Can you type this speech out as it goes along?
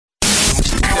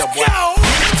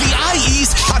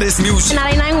hottest music.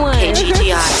 99.1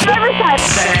 KGGI.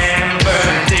 San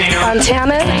Bernardino.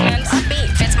 Montana. Beat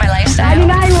fits my lifestyle.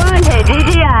 99.1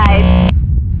 KGGI.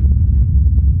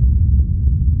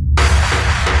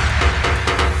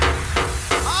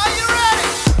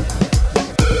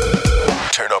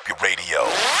 Turn up your radio.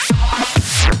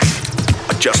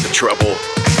 Adjust the treble.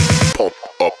 Pump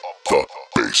up the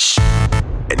bass.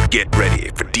 And get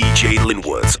ready for DJ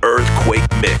Linwood's Earthquake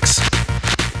Mix.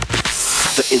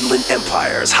 The Inland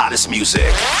Empire's hottest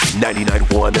music.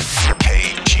 99.1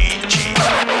 KGGI.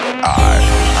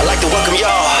 I'd like to welcome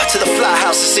y'all to the Fly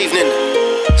House this evening.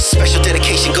 Special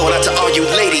dedication going out to all you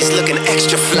ladies looking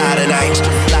extra fly tonight.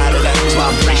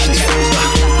 Vibrations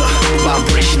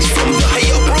from the hey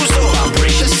yo Bruzo.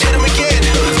 Vibrations, hit him again.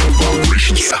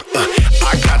 Vibrations. Yeah.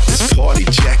 I got this party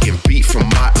jacking beat from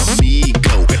my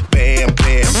amigo. Bam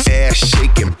bam, ass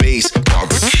shaking bass.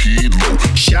 Kilo.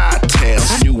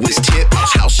 Chi-Town's newest hip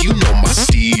house, you know my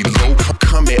stilo.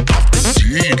 Coming off the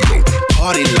D-Lo.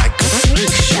 Party like a freak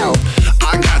show.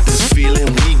 I got this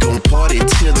feeling we gon' party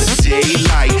till the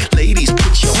daylight. Ladies,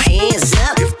 put your hands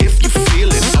up if you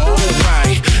feeling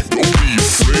alright. Don't be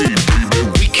afraid, baby.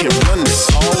 We can run this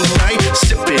all night.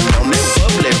 Sipping on that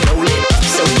bubbly, roll it up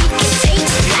so we can take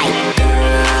flight.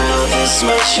 Girl, this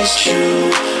much is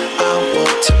true. I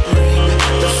want to bring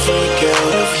the freak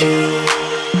out of you.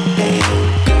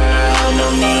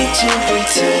 To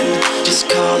pretend, just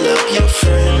call up your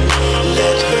friend,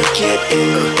 let her get in,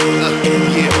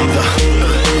 yeah, the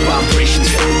vibrations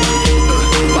from the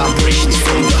vibrations,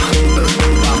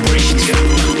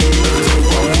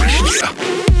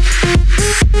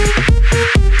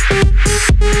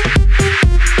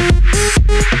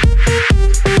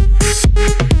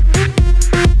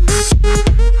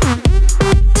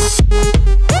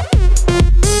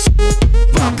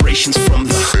 vibrations from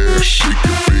the shake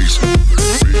your face.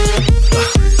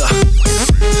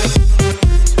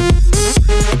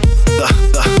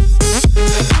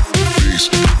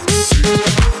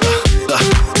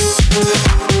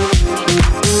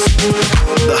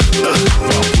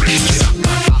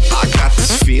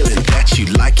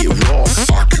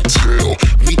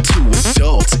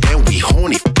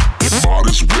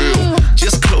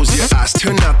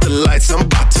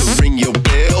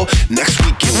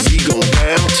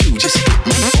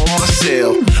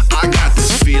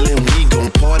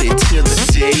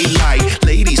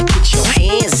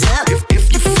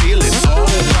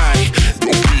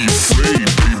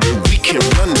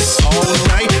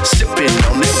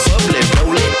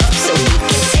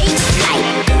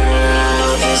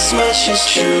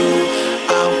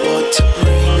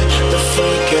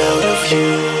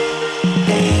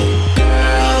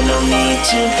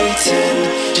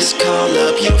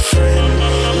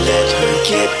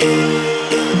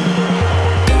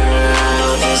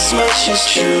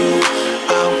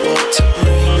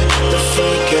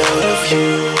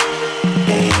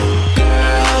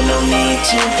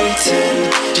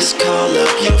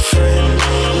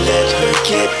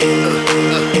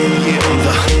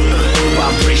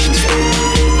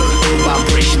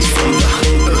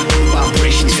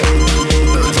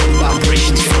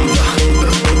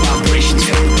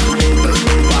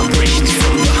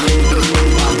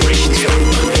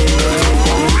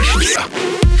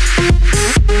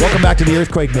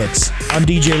 Earthquake Mix. I'm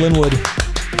DJ Linwood.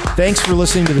 Thanks for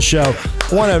listening to the show.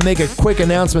 I want to make a quick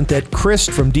announcement that Chris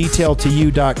from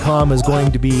DetailToYou.com is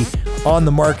going to be on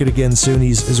the market again soon.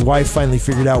 His wife finally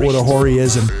figured out what a whore he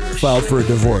is and filed for a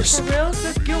divorce. For real?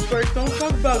 That's Gilbert. Don't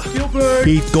talk about Gilbert.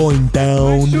 He's going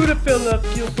down. Shoot a fill up,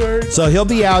 Gilbert. So he'll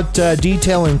be out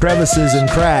detailing crevices and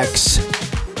cracks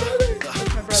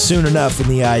soon enough in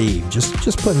the IE.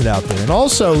 Just putting it out there. And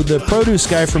also, the produce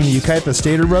guy from the Ukaipa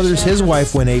Stater Brothers, his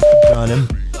wife went ape on him.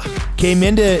 Came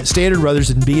into Stater Brothers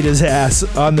and beat his ass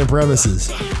on the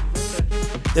premises.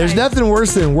 There's nothing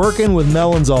worse than working with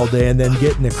melons all day and then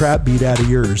getting the crap beat out of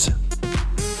yours.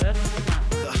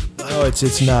 No,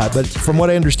 it's not. But from what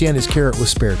I understand, his carrot was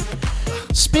spared.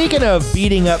 Speaking of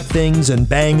beating up things and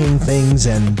banging things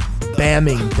and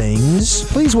bamming things,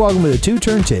 please welcome to the two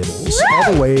turntables,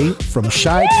 all the way from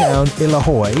Chi-Town,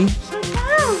 Illinois.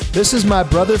 This is my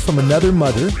brother from another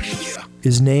mother.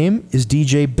 His name is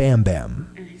DJ Bam Bam.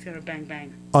 And he's gonna bang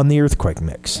bang. On the Earthquake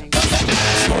Mix. You're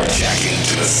checking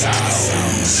to the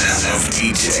sounds of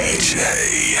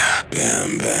DJ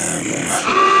Bam Bam.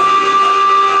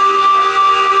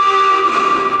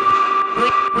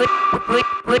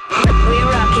 We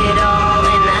rock it all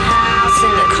in the house,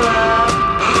 in the club.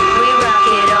 We rock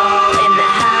it all in the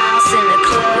house, in the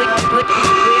club. We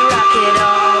rock it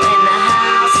all in the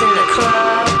house, in the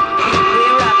club. We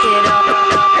rock it all.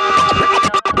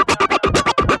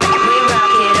 We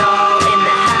rock it all in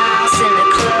the house.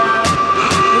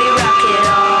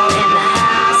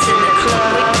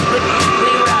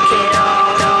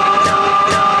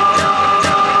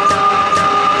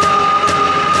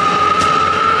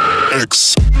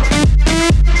 X.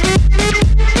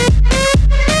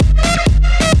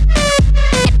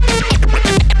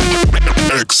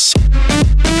 X.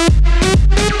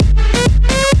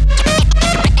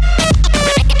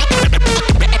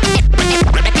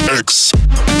 X.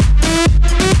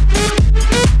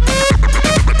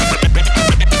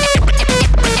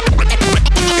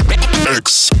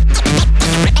 X.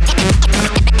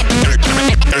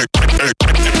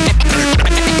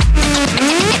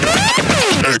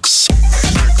 X.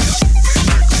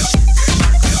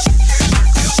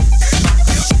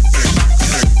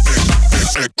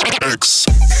 X.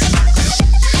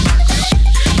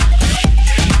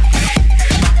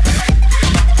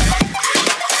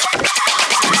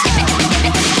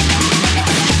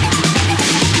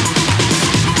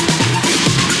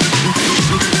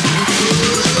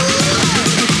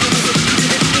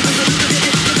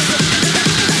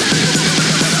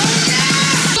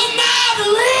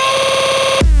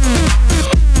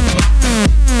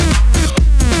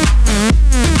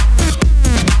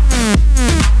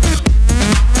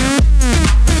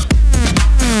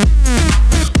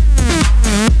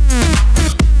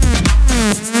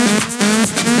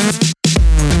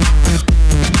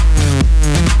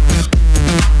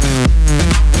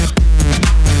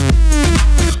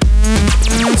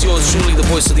 It's yours truly, the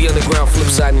voice of the underground, flip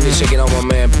side, and you're checking out my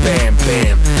man Bam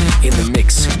Bam in the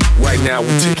mix. Right now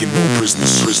we're taking no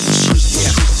prisoners.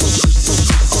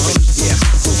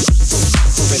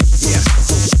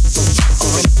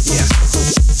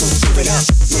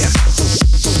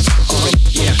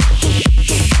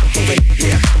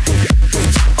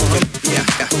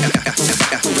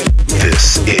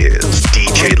 This is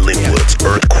DJ Linwood's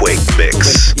Earthquake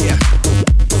Mix.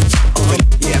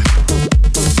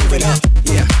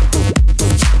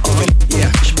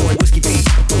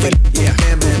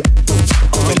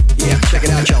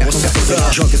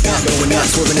 Drunk as God, going out,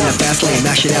 swerving in the fast lane,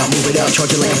 mash it out, move it out,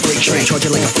 charge it like a freight train, charge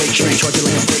it like a freight train, charge it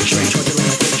like a freight train, charge it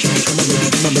like a freight train.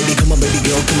 Come on, baby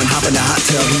girl, come and hop in the hot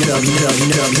tub. You know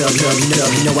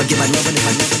I get my lovin' if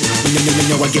I you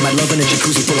know I get my lovin' in a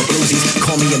jacuzzi full of bluesies.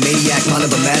 Call me a maniac, mind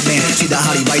of a madman. See the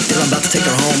hottie right there, I'm about to take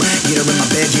her home. Get her in my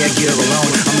bed, yeah, get her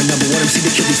alone. I'm the number one MC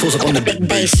that kill these fools up on the big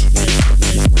bass.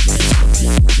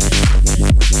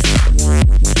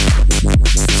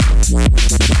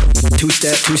 Two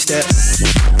step.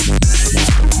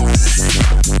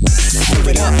 Move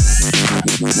it up.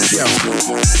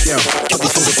 Yo. Kill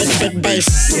these fools up on the big bass.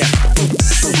 Yeah.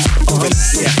 Move it.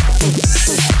 Yeah.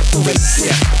 Move it.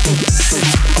 Yeah.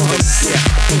 Move it. Yeah.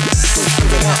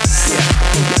 Move it up. Yeah. Move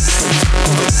it.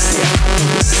 Yeah.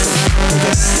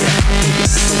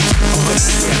 Move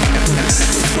it. Yeah.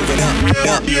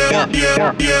 Move it.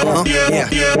 Yeah.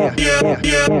 Move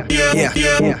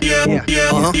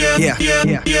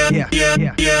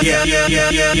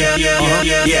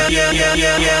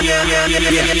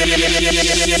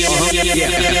it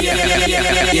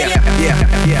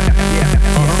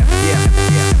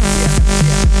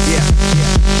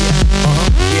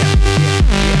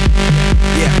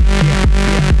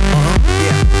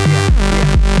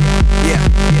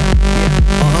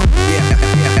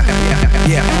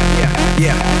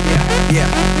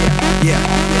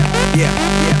up.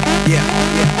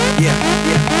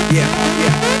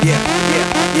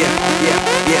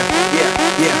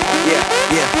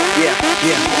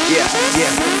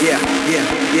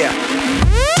 Yeah.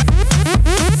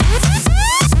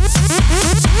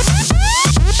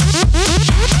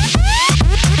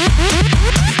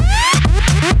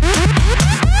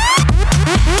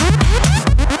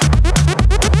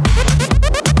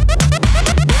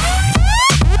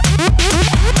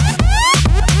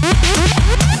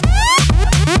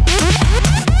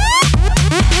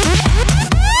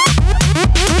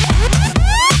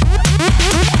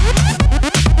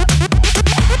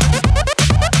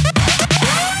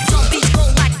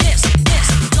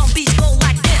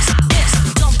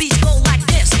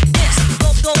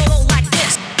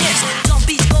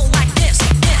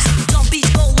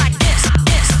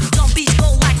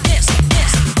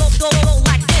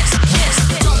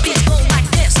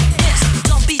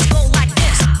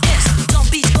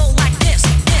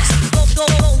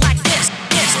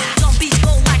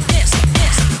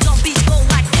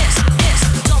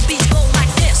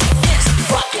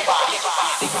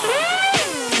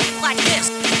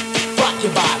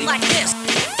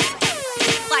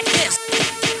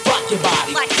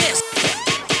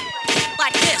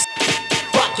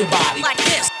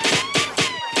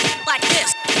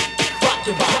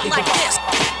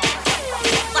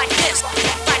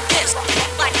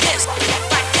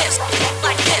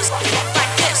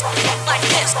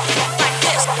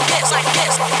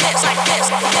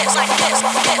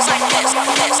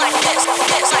 It's like this.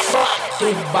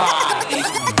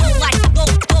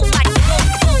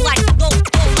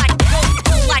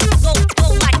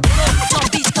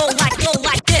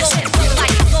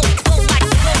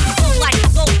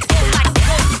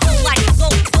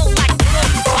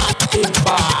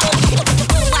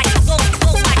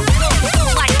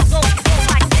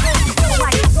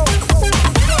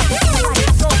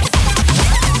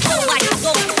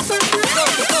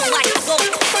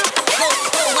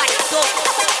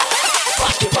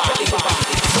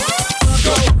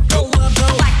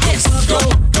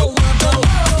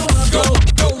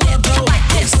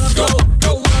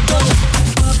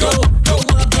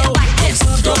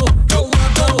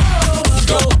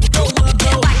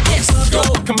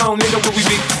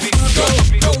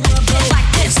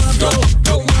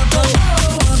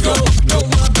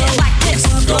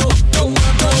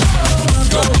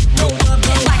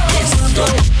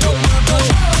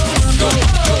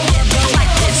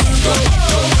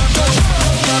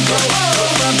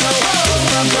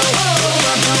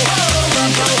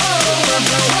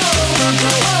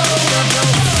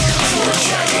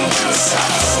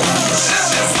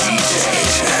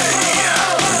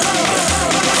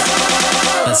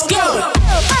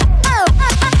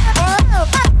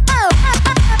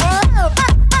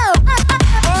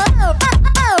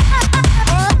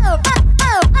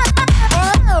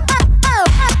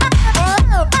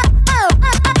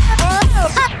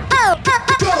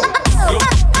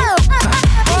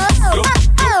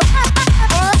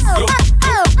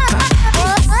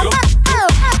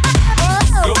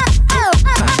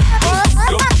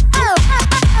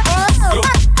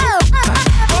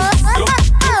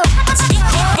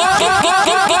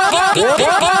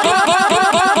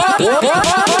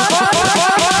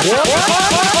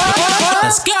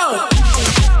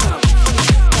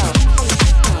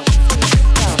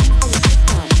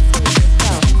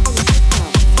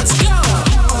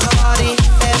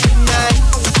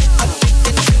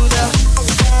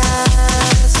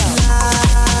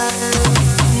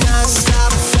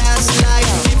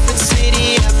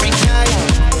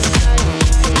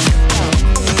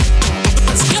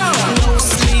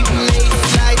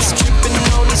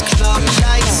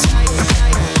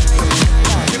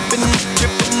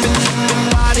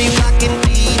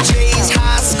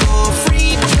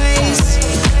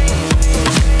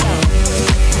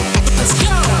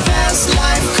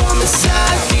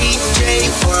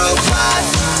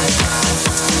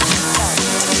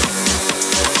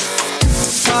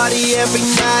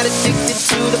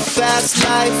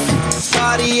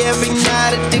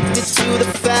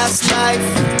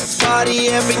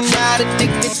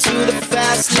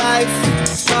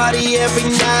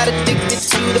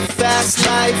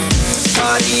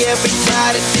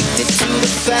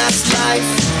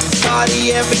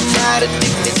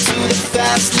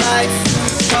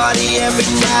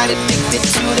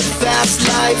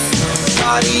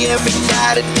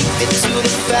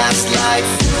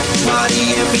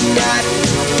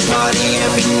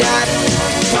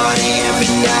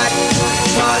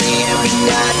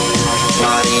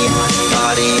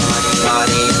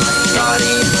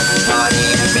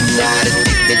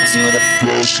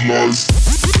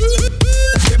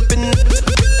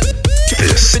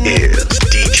 This is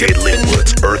DJ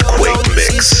Linwood's Earthquake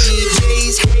Mix.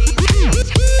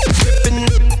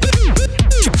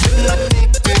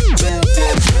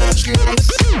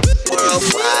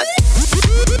 Worldwide.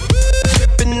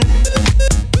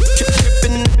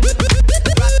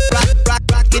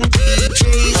 Rockin'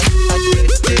 DJs,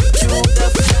 addicted to the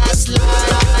fast life.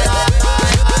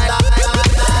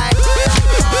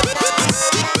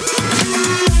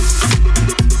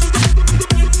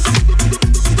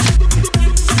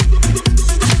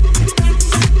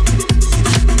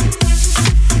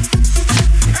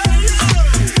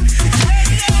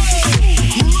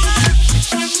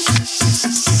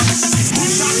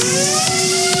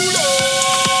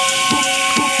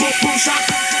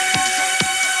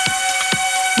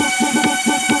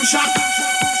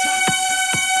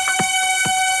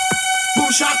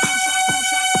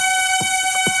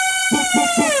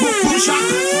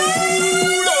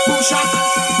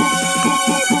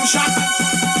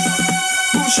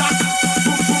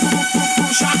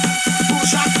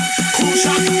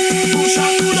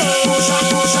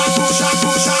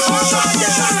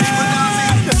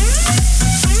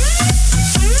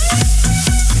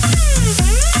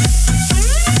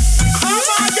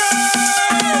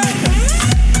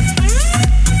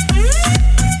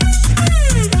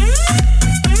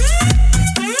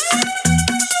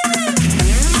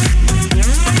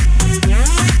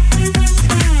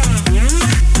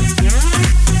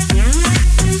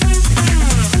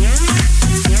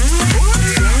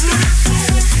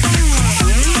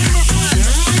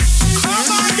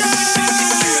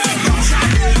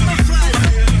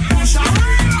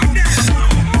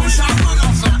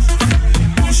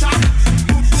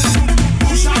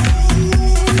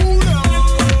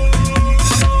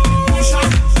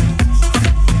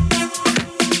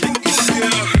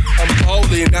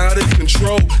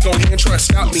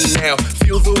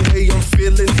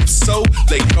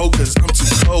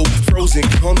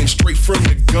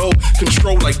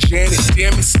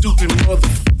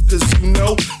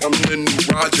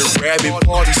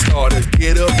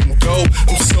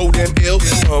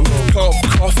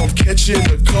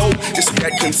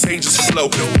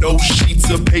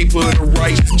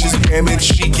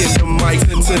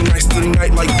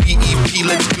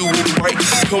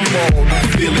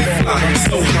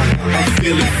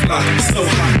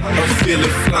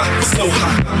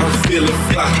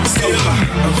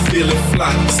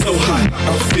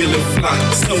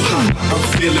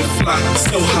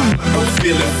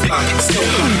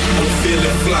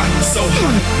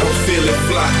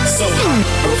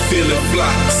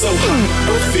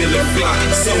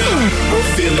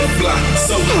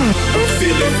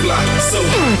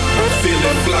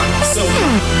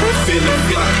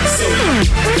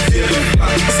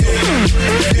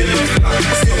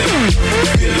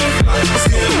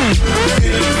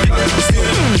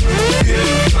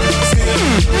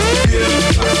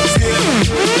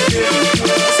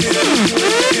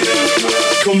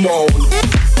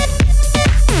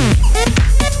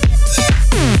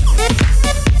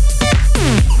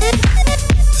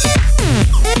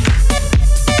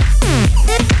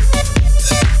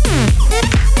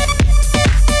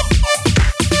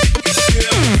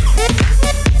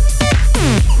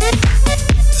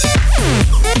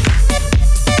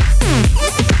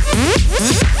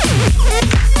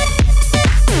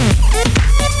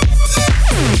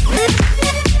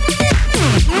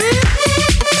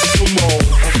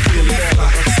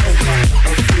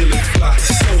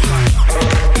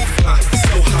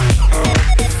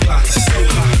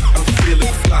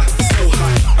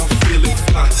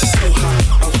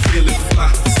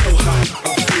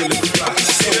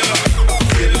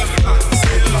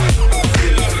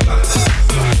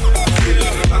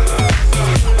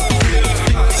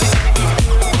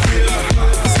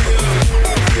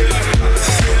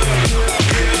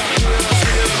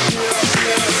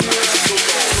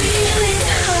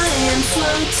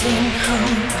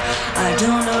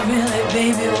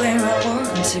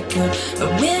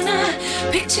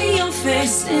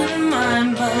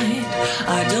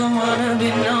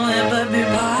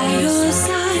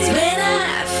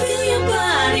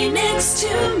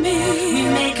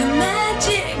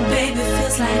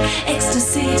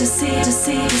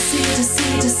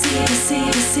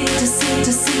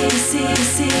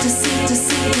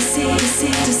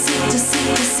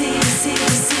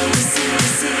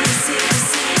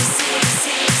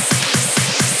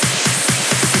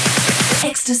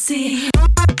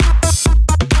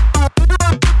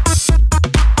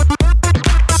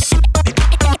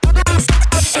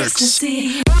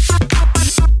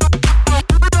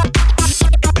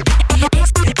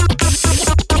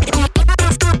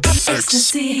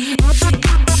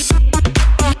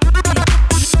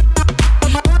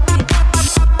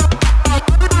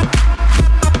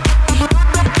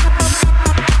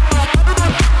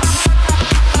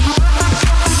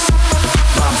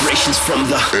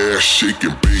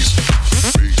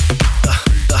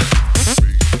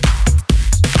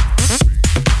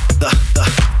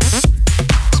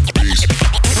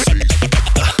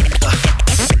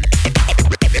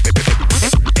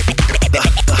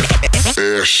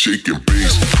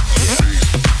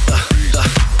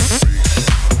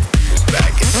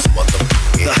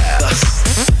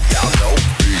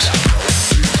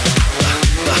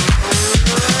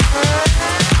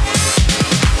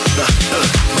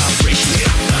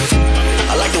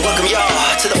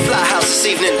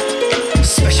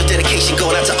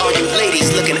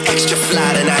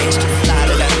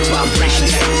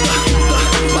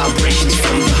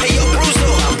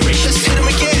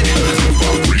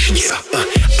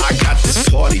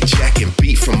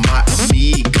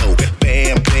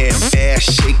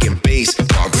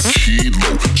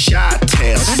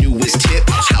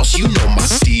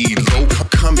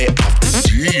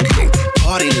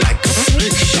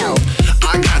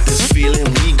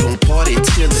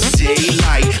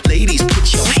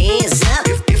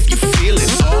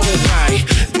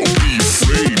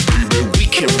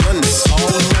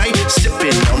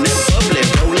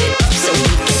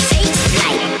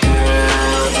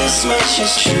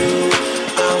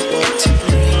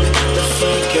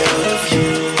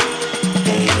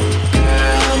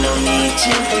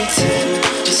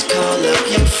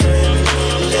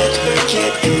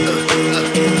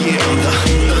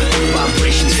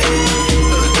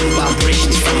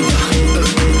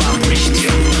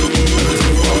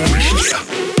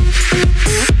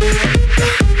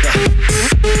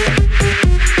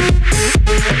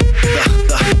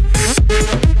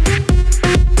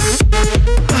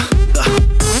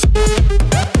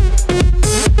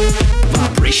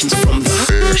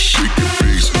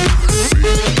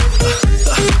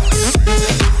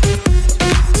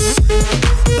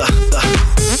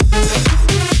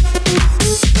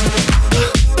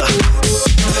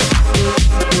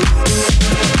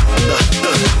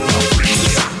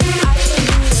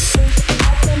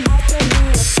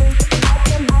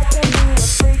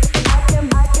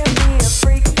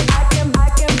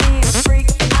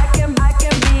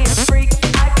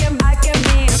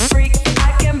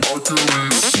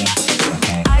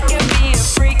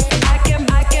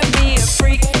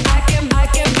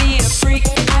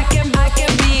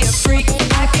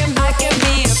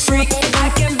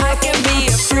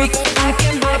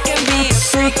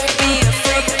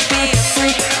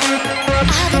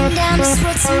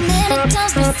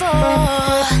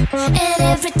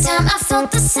 Every time I felt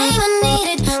the same, I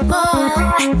needed more.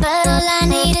 But all I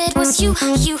needed was you,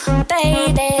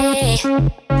 baby.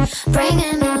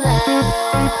 Bringing me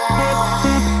love.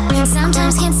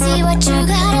 Sometimes can't see what you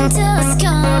got until it's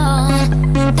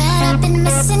gone. But I've been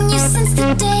missing you since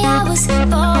the day I was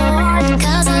born.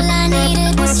 Cause all I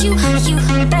needed was you,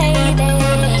 baby.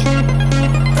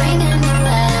 Bringing me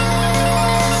love.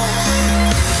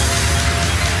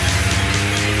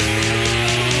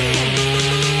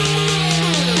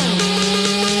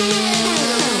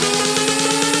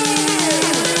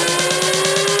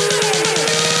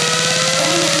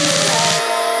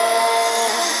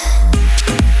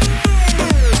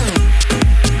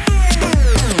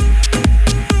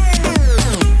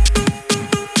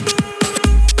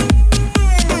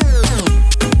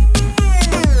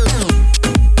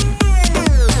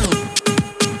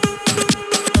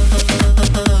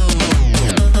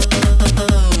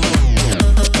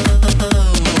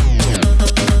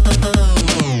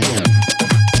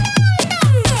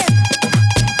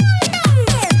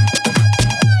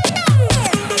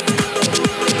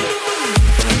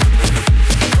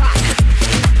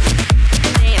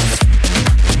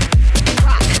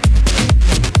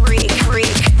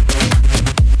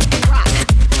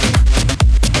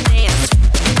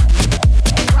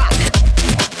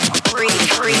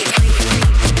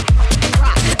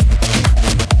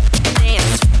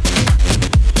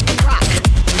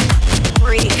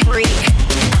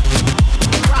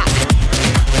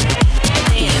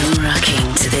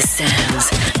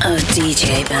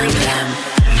 DJ Bam Bam.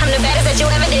 I'm the baddest that you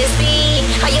ever did see.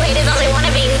 All you haters only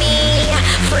wanna be me.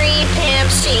 Free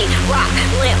pimp, she rock,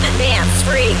 limp, dance,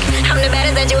 freak. I'm the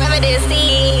baddest that you ever did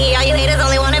see. All you haters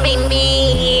only wanna be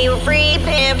me. Free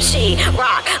pimp, she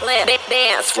rock, limp,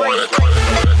 dance, freak.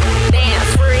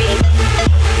 Dance free.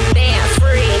 Dance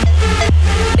free.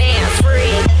 Dance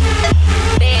free.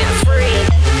 Dance free.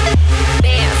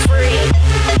 Dance free.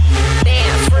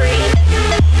 Dance free.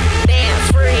 Dance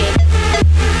free.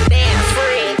 Dance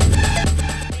free.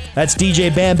 That's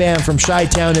DJ Bam Bam from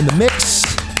Chi-Town in the mix,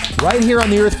 right here on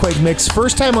the Earthquake Mix.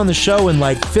 First time on the show in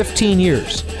like 15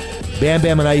 years. Bam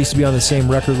Bam and I used to be on the same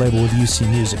record label with UC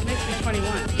Music. Makes me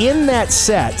 21. In that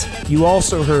set, you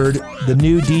also heard the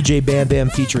new DJ Bam Bam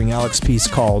featuring Alex Peace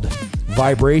called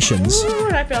Vibrations. Ooh,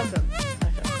 I felt them.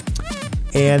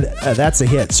 And that's a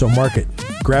hit, so mark it.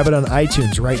 Grab it on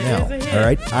iTunes right now. All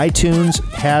right, iTunes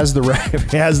has the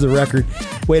has the record.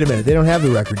 Wait a minute, they don't have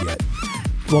the record yet.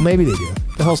 Well, maybe they do.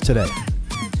 The hell's today?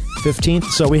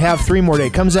 15th. So we have 3 more days.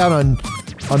 It comes out on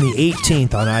the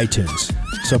 18th on iTunes.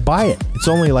 So buy it. It's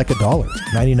only like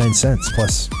 $1.99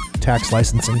 plus tax,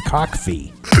 licensing, cock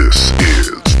fee. This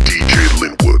is DJ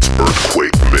Linwood's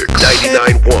Earthquake Mix.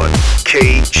 99.1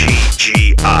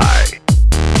 KGGI.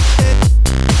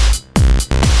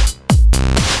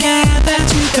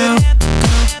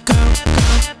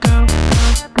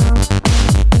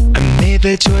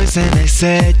 The choice and I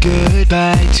said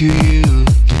goodbye to you,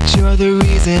 but you're the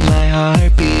reason my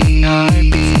heart beats. I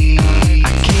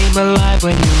came alive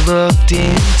when you looked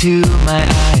into my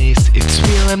eyes. It's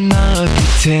real, I'm not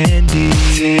pretending.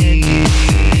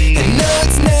 I know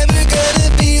it's never gonna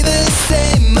be the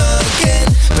same again,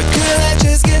 but girl, I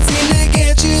just can't seem to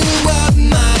get you off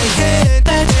my head.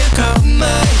 Let it go,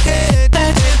 my head.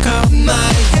 Let it go,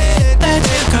 my head. Let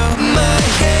it go, my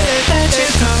head. Let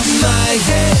it go, my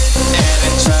head.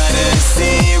 Try to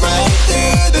see right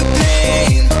through the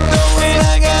pain, knowing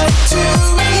I got to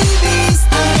release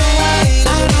the pain.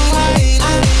 I know why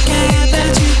I can't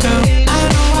let you go. I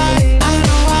know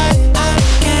why I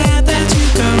can't let you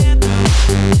go.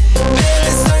 Then I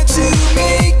start to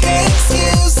make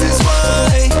excuses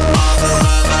why all the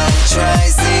love I try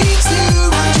seems to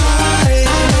run dry.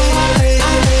 I know why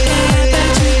I can't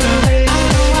let you go. I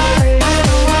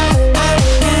know why I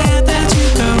can't let you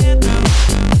go.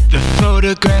 The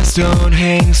photographs don't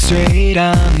hang straight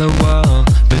on the wall,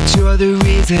 but you're the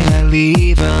reason I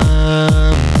leave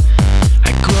them.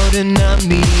 I grow to numb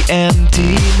the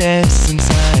emptiness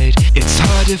inside. It's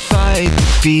hard to fight the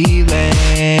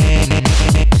feeling.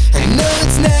 I know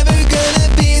it's never gonna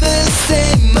be the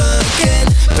same again,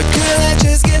 but girl, I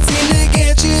just can't seem to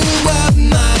get you off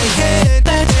my head.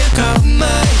 Let it go,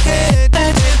 my head.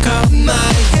 Let it go,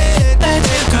 my head. Let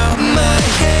it go, my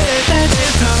head. Let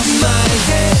it go, my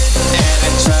head. And I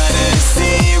try to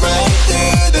see right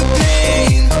through the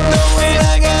pain, knowing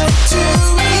I got to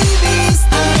release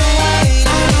the pain.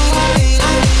 I know why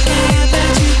I can't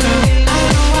let you go. I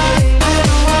know why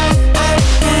I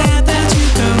can't let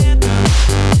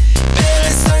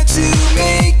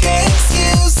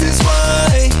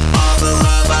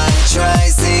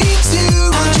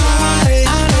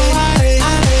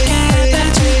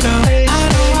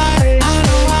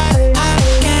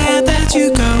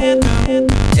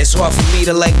me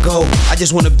to let go. I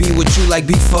just wanna be with you like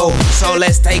before. So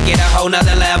let's take it a whole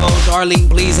nother level. Darling,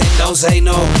 please, and don't say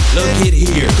no. Look it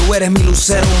here. Tú eres mi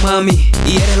lucero, mami.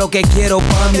 Y eres lo que quiero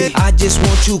pa' mí. I just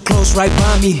want you close right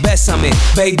by me. Bésame,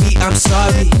 baby, I'm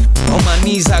sorry. On my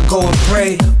knees I go and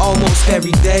pray almost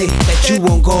every day that you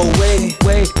won't go away.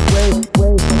 Wait.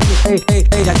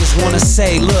 Hey, I just wanna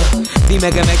say, look,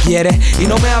 dime que me quieres y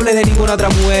no me hables de ninguna otra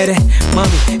mujer.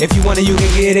 Mami, if you want it, you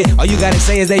can get it. All you gotta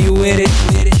say is that you with it.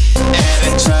 And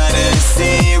I try to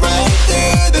see right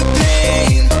through the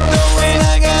pain, knowing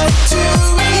I got to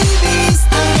release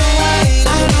the pain. I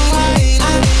know I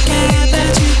can't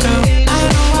let you go. I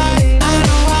know I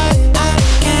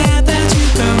can't let you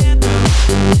go.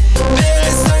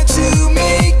 There's hard to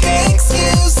make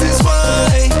excuses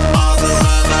why all the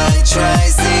love I try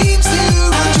seems to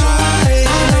run dry.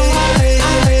 I know I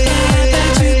can't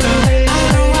let you go. I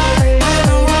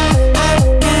know I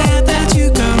can't let you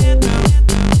go.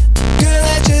 Girl,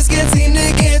 I just can't seem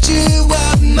to get you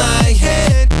up my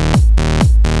head.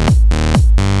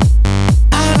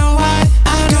 I know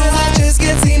girl, I just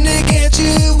can't seem to get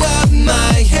you up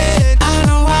my head. I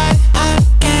know I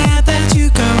can't let you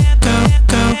go.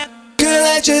 Girl,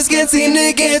 I just can't seem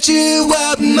to get you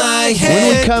up my head. When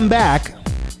we come back,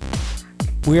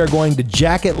 we are going to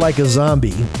jack it like a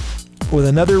zombie with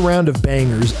another round of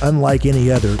bangers unlike any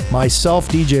other. Myself,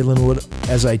 DJ Linwood,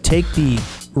 as I take the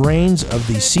reins of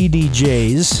the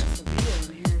CDJs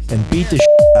and beat the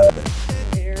shit out of it.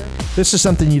 This is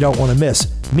something you don't want to miss.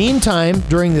 Meantime,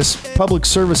 during this public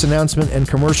service announcement and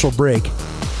commercial break,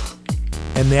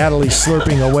 and Natalie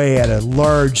slurping away at a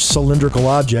large cylindrical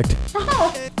object,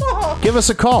 give us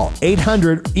a call,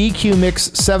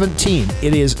 800-EQ-MIX-17.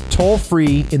 It is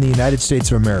toll-free in the United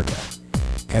States of America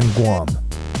and Guam.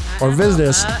 Or visit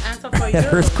us at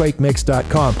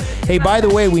earthquakemix.com. Hey, by the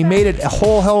way, we made it a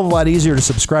whole hell of a lot easier to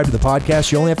subscribe to the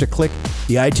podcast. You only have to click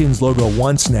the iTunes logo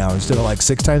once now instead of like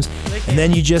 6 times. And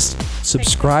then you just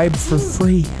subscribe for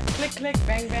free. Click,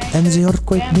 bang, bang. And the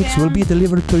Earthquake Mix will be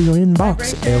delivered to your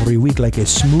inbox every week like a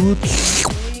smooth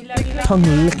tongue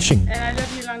licking. And I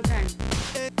love you long time.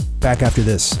 Back after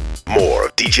this. More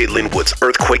of DJ Linwood's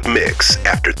Earthquake Mix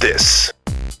after this.